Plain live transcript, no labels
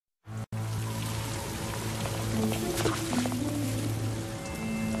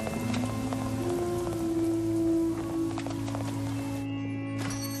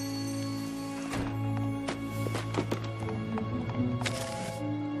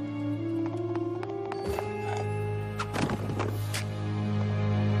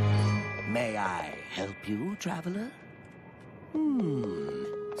help you, traveler?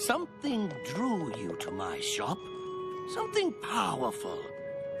 Something drew you to my shop. Something powerful.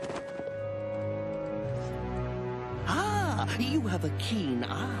 Ah, you have a keen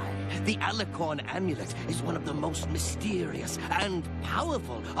eye. The Alicorn amulet is one of the most mysterious and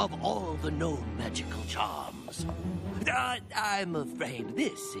powerful of all the known magical charms. I'm afraid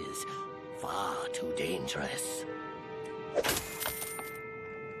this is far too dangerous.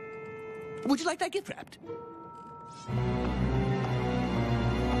 Would you like that gift wrapped?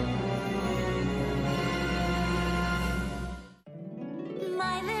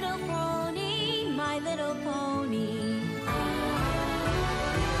 My little pony, my little pony. My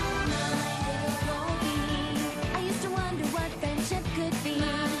little pony. I used to wonder what friendship could be.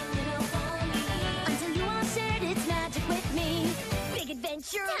 My little pony. Until you all shared its magic with me. Big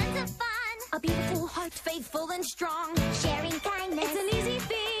adventure, tons of fun. A beautiful heart, faithful and strong. Sharing kindness, it's an easy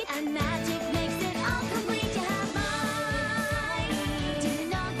feat. And magic makes it all complete. You have mine. Do you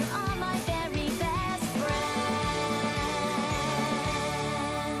know you're all my very best friends?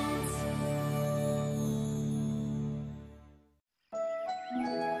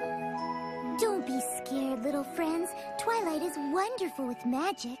 Don't be scared, little friends. Twilight is wonderful with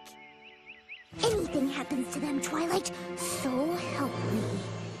magic. Anything happens to them, Twilight, so help me.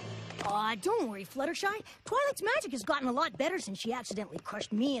 Aw, don't worry, Fluttershy. Twilight's magic has gotten a lot better since she accidentally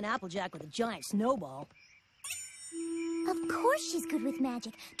crushed me and Applejack with a giant snowball. Of course she's good with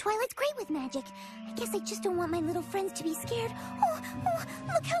magic. Twilight's great with magic. I guess I just don't want my little friends to be scared. Oh,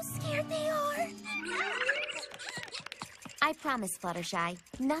 look how scared they are. I promise, Fluttershy,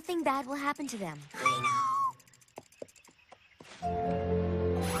 nothing bad will happen to them. I know.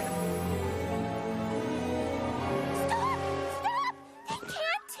 Stop! Stop! They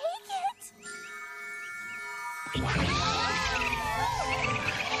can't take it!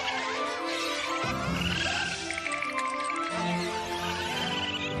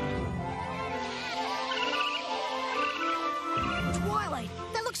 Twilight,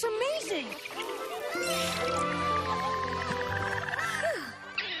 that looks amazing!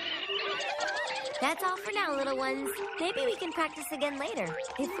 That's all for now, little ones. Maybe we can practice again later,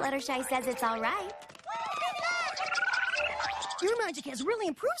 if Fluttershy says it's all right. Your magic has really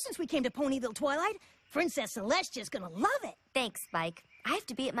improved since we came to Ponyville, Twilight. Princess Celestia's gonna love it. Thanks, Spike. I have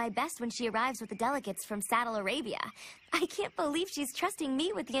to be at my best when she arrives with the delegates from Saddle Arabia. I can't believe she's trusting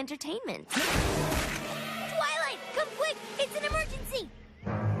me with the entertainment. Twilight, come quick! It's an emergency!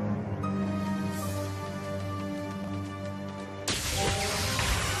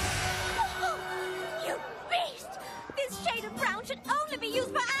 Oh, you beast! This shade of brown should only be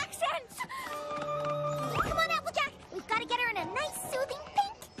used for accents! Come on, Applejack! We've got to get her in a nice, soothing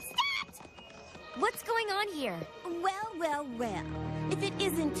pink. Stat! What's going on here? Well, well, well. If it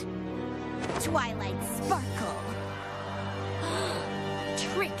isn't Twilight Sparkle.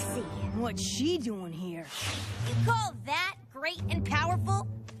 Trixie. What's she doing here? You call that great and powerful?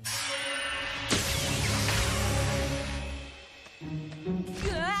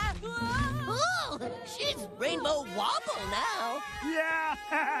 Oh, she's Rainbow Wobble now.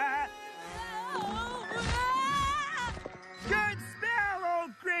 Yeah! Good spell,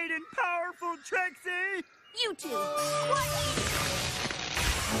 old great and powerful Trixie! You two. What?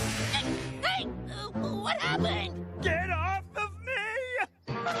 Hey! What happened? Get off of me!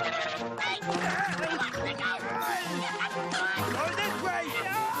 Go this way!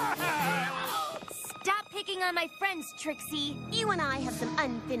 Stop picking on my friends, Trixie. You and I have some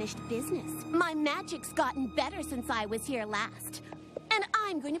unfinished business. My magic's gotten better since I was here last. And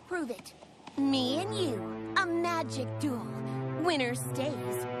I'm going to prove it. Me and you. A magic duel. Winner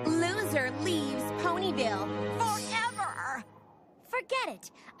stays. Loser leaves Ponyville forever. Forget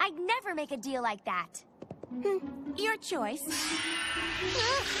it. I'd never make a deal like that. Your choice.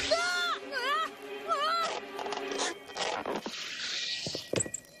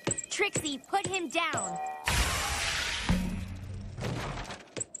 Trixie, put him down.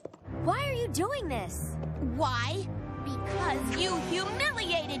 Why are you doing this? Why? Because you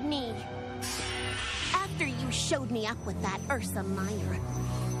humiliated me. After you showed me up with that Ursa Minor,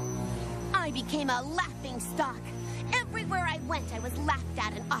 I became a laughingstock. Everywhere I went, I was laughed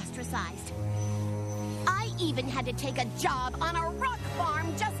at and ostracized. I even had to take a job on a rock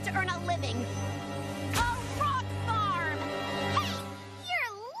farm just to earn a living. A rock farm! Hey,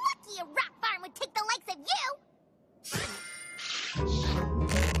 you're lucky a rock farm would take the likes of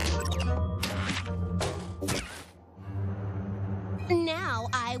you! Now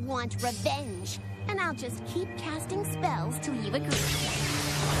I want revenge, and I'll just keep casting spells till you agree.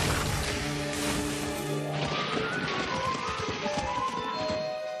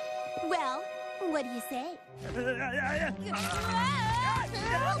 Well, what do you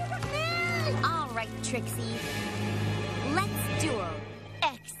All right, Trixie. Let's duel.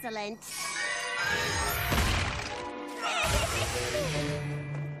 Excellent.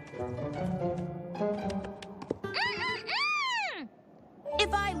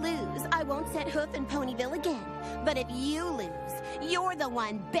 If I lose, I won't set hoof in Ponyville again. But if you lose, you're the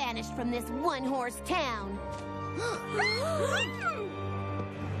one banished from this one-horse town.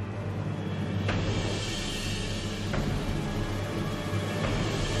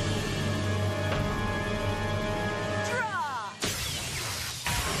 Draw!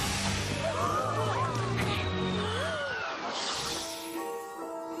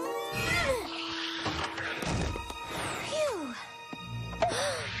 Phew.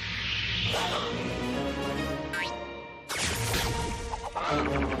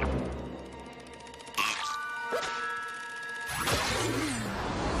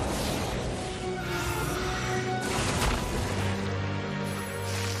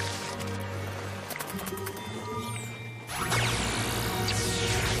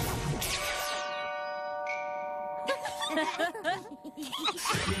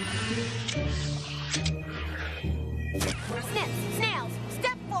 Snails,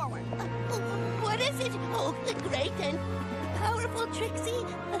 step forward. What is it? Oh, the great and powerful Trixie.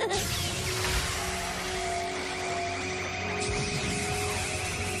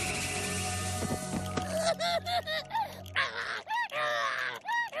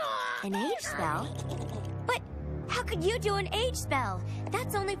 An age spell? But how could you do an age spell?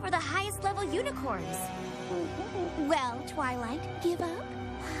 That's only for the highest level unicorns. Well, Twilight, give up?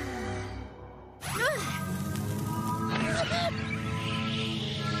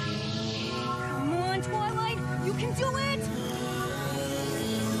 Come on, Twilight. You can do it.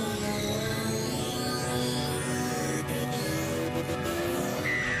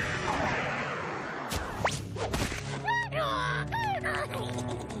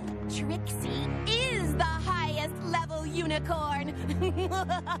 Trixie is the highest level unicorn.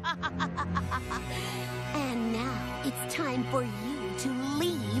 And now it's time for you to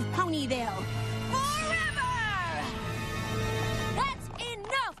leave Ponyville forever! That's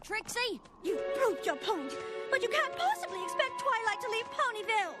enough, Trixie. You proved your point, but you can't possibly expect Twilight to leave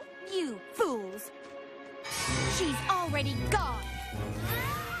Ponyville. You fools! She's already gone.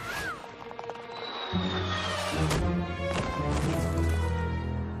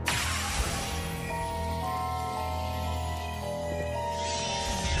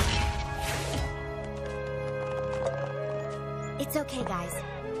 It's okay, guys.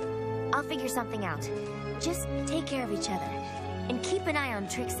 I'll figure something out. Just take care of each other. And keep an eye on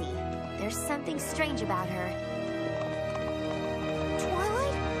Trixie. There's something strange about her.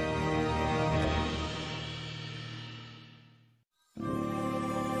 Twilight?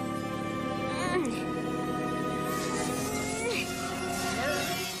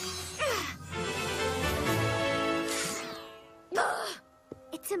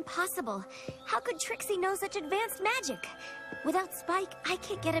 It's impossible. How could Trixie know such advanced magic? Without Spike, I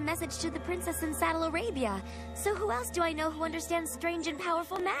can't get a message to the princess in Saddle Arabia. So who else do I know who understands strange and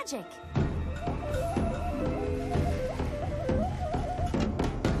powerful magic?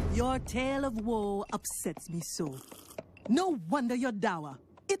 Your tale of woe upsets me so. No wonder you're dour.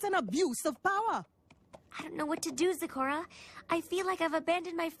 It's an abuse of power. I don't know what to do, Zecora. I feel like I've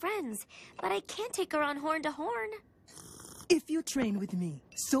abandoned my friends, but I can't take her on horn to horn. If you train with me,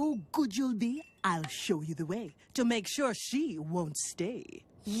 so good you'll be, I'll show you the way to make sure she won't stay.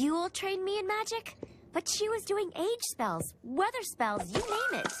 You'll train me in magic? But she was doing age spells, weather spells, you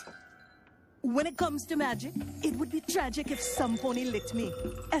name it. When it comes to magic, it would be tragic if some pony licked me,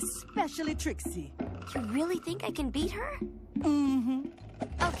 especially Trixie. You really think I can beat her? Mm-hmm.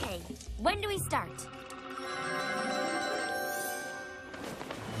 Okay, when do we start?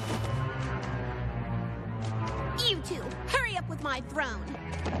 You two, hurry up with my throne.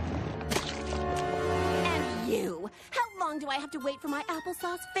 And you, how long do I have to wait for my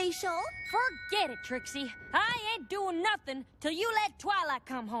applesauce facial? Forget it, Trixie. I ain't doing nothing till you let Twilight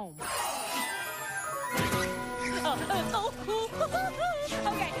come home.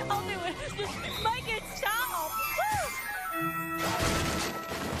 Okay, I'll do it. Just make it stop.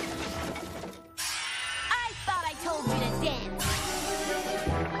 I thought I told you to dance.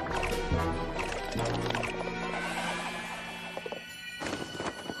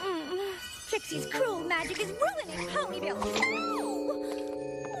 Trixie's cruel magic is ruining Ponyville.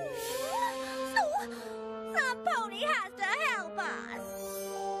 So, some pony has to help us.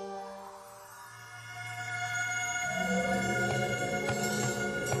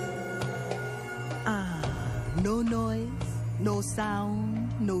 No noise, no sound,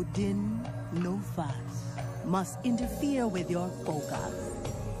 no din, no fuss. must interfere with your focus.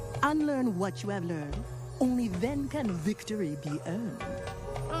 Unlearn what you have learned. Only then can victory be earned.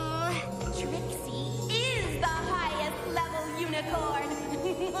 Trixie is the highest level unicorn.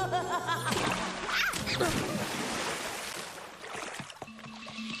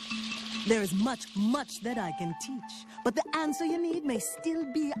 There is much, much that I can teach, but the answer you need may still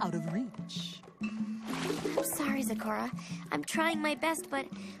be out of reach. I'm sorry, Zecora. I'm trying my best, but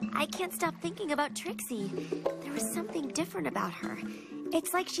I can't stop thinking about Trixie. There was something different about her.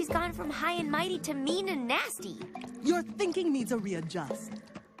 It's like she's gone from high and mighty to mean and nasty. Your thinking needs a readjust.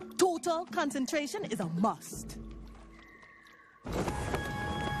 Total concentration is a must.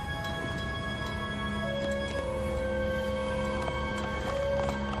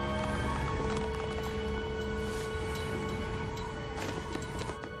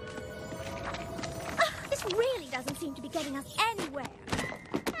 This really doesn't seem to be getting us anywhere.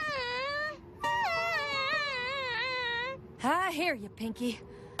 I hear you, Pinky.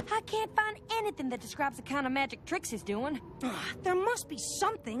 I can't find anything that describes the kind of magic Trixie's doing. There must be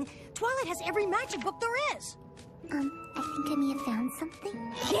something. Twilight has every magic book there is. I think I may have found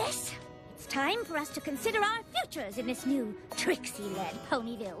something. Yes! It's time for us to consider our futures in this new Trixie-led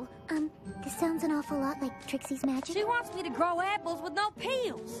Ponyville. This sounds an awful lot like Trixie's magic. She wants me to grow apples with no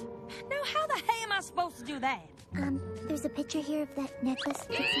peels. Now, how the hell am I supposed to do that? There's a picture here of that necklace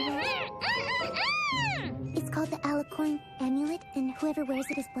Trixie wears. It's called the Alicorn Amulet, and whoever wears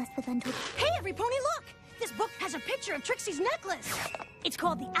it is blessed with untold... Hey, every pony, look! This book has a picture of Trixie's necklace. It's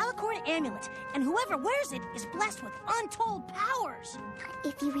called the Alicorn Amulet, and whoever wears it is blessed with untold powers.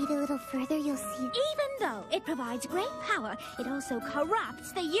 If you read a little further, you'll see... Even though it provides great power, it also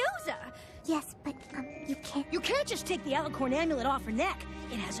corrupts the user. Yes, but, you can't... You can't just take the Alicorn Amulet off her neck.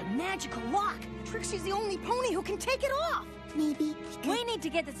 It has a magical lock. Trixie's the only pony who can take it off. Maybe... We need to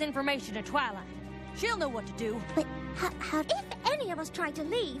get this information to Twilight. She'll know what to do. But how... If any of us try to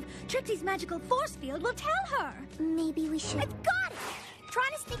leave, Trixie's magical force field will tell her. Maybe we should... I've got it!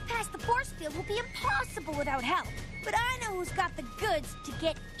 Trying to sneak past the force field will be impossible without help. But I know who's got the goods to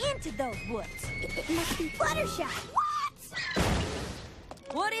get into those woods. It must be Fluttershy. What?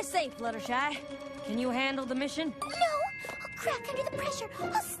 What do you say, Fluttershy? Can you handle the mission? No! I'll crack under the pressure.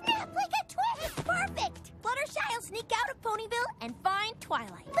 I'll snap like a twig. Perfect! Fluttershy will sneak out of Ponyville and find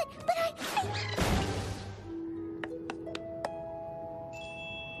Twilight. But I...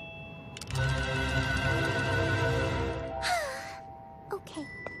 Okay.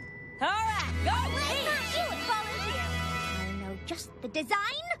 All right, go! Let's not you and volunteer. I know just the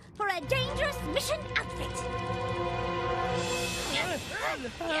design for a dangerous mission outfit.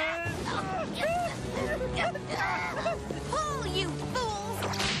 Pull, you fools!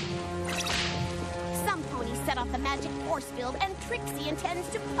 Some ponies set off the magic force field, and Trixie intends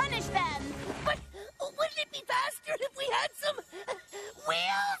to punish them. But wouldn't it be faster if we had some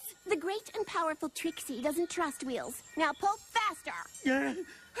wheels? The great and powerful Trixie doesn't trust wheels. Now pull faster. I'm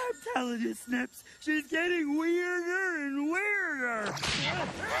telling you, Snips, she's getting weirder and weirder.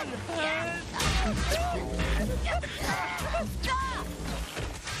 Stop!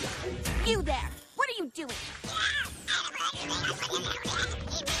 You there! What are you doing?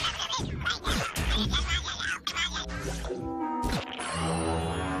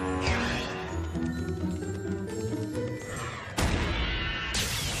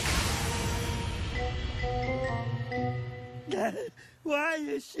 Why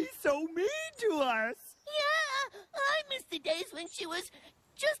is she so mean to us? Yeah, I miss the days when she was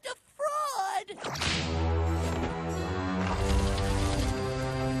just a fraud.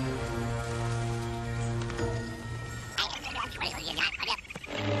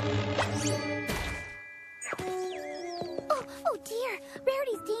 Oh dear.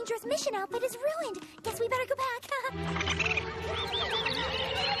 Rarity's dangerous mission outfit is ruined. Guess we better go back.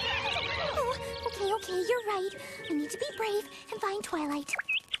 Okay, you're right. We need to be brave and find Twilight.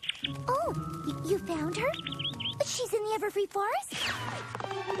 Oh, you found her? She's in the Everfree Forest?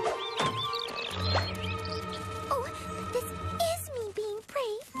 Oh, this is me being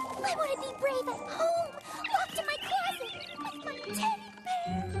brave. I want to be brave at home, locked in my closet with my teddy bear.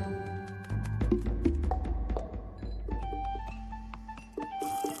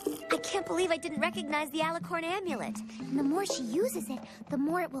 I can't believe I didn't recognize the Alicorn Amulet. And the more she uses it, the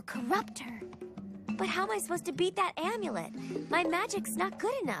more it will corrupt her. But how am I supposed to beat that amulet? My magic's not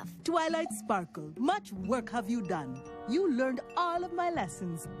good enough. Twilight Sparkle, much work have you done. You learned all of my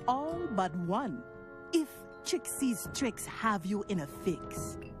lessons, all but one. If Trixie's tricks have you in a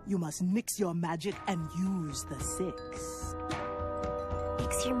fix, you must mix your magic and use the 6.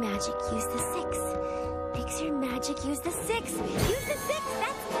 Mix your magic, use the 6. Mix your magic, use the 6. Use the 6,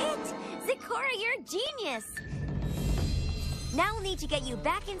 that's it! Zecora, you're a genius! Now we'll need to get you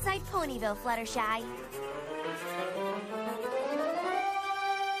back inside Ponyville, Fluttershy.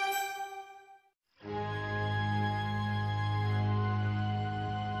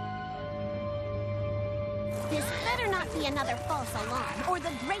 This better not be another false alarm, or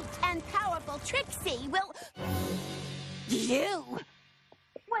the great and powerful Trixie will... You!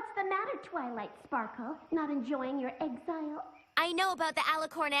 What's the matter, Twilight Sparkle? Not enjoying your exile? I know about the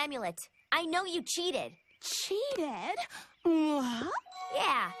Alicorn Amulet. I know you cheated. Cheated? What?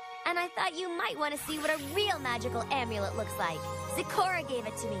 Yeah, and I thought you might want to see what a real magical amulet looks like. Zecora gave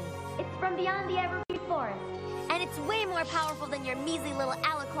it to me. It's from beyond the Evergreen Forest. And it's way more powerful than your measly little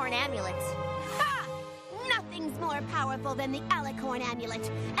Alicorn Amulet. Ha! Nothing's more powerful than the Alicorn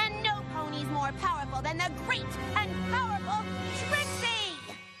Amulet, and no pony's more powerful than the great and powerful Trixie!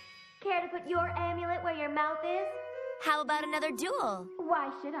 Care to put your amulet where your mouth is? How about another duel? Why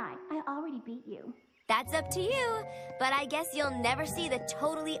should I? I already beat you. That's up to you, but I guess you'll never see the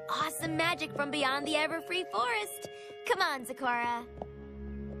totally awesome magic from beyond the Everfree Forest. Come on, Zecora.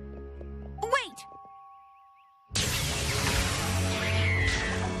 Wait!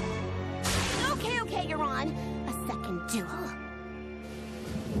 Okay, you're on. A second duel.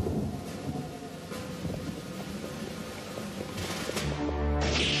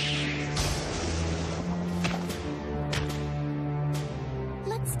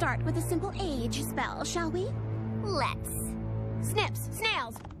 Let's start with a simple age spell, shall we? Let's. Snips,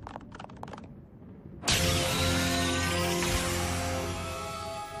 snails.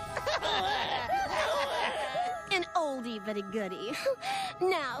 An oldie but a goodie.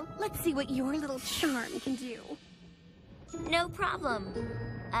 Now, let's see what your little charm can do. No problem.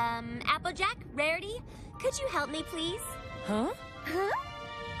 Applejack, Rarity, could you help me, please? Huh? Huh?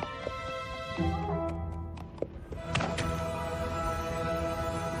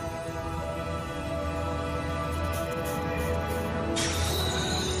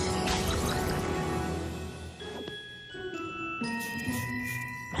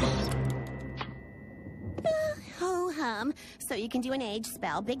 Ho-hum. So you can do an age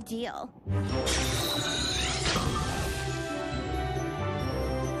spell. Big deal.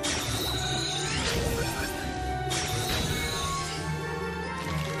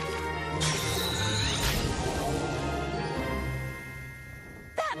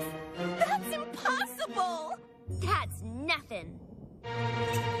 That's impossible! That's nothing.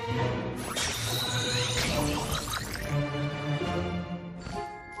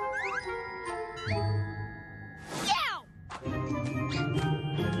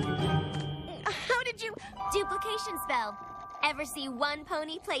 How did you... Duplication spell. Ever see one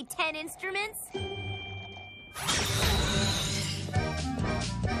pony play 10 instruments?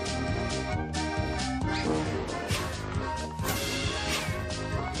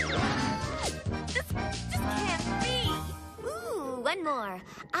 This can't be! Ooh, one more.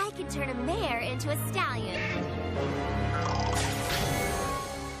 I can turn a mare into a stallion.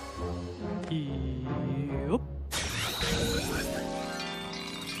 Yep.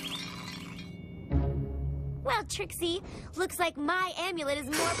 Well, Trixie, looks like my amulet is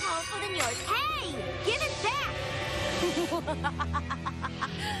more powerful than yours. Hey! Give it back!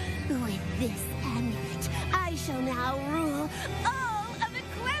 With this amulet, I shall now rule all of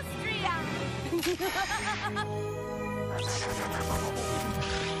Equestria!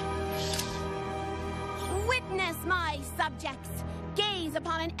 Witness, my subjects! Gaze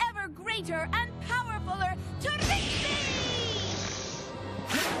upon an ever greater and powerfuler Trixie!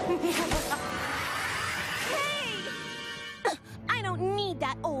 Hey! I don't need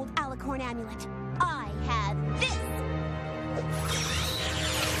that old Alicorn amulet. I have this!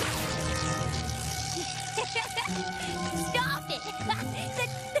 Stop it!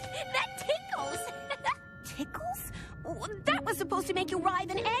 that tickles! Tickles? That was supposed to make you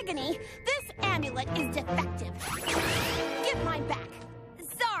writhe in agony. This amulet is defective. Give mine back.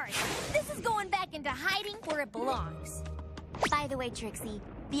 Sorry, this is going back into hiding where it belongs. By the way, Trixie,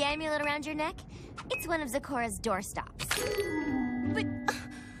 the amulet around your neck, it's one of Zecora's doorstops. But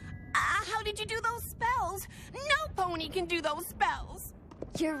how did you do those spells? No pony can do those spells.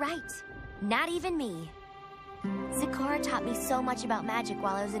 You're right. Not even me. Zecora taught me so much about magic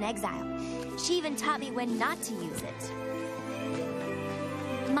while I was in exile. She even taught me when not to use it.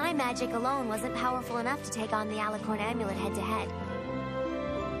 My magic alone wasn't powerful enough to take on the Alicorn amulet head-to-head.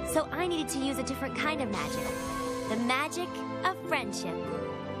 So I needed to use a different kind of magic. The magic of friendship.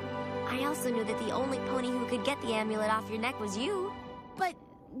 I also knew that the only pony who could get the amulet off your neck was you. But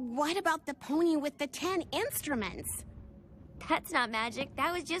what about the pony with the 10 instruments? That's not magic.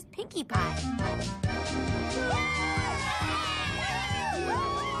 That was just Pinkie Pie.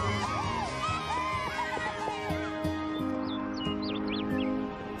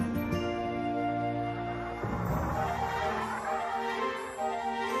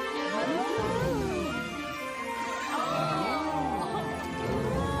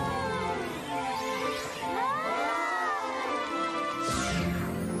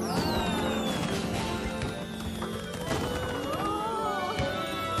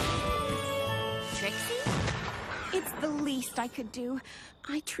 least I could do.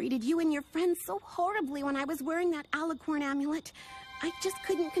 I treated you and your friends so horribly when I was wearing that alicorn amulet. I just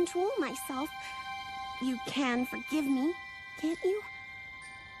couldn't control myself. You can forgive me, can't you?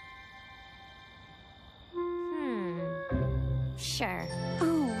 Sure.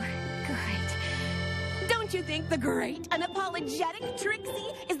 Oh, good. Don't you think the great, unapologetic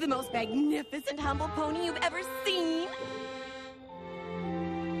Trixie is the most magnificent humble pony you've ever seen?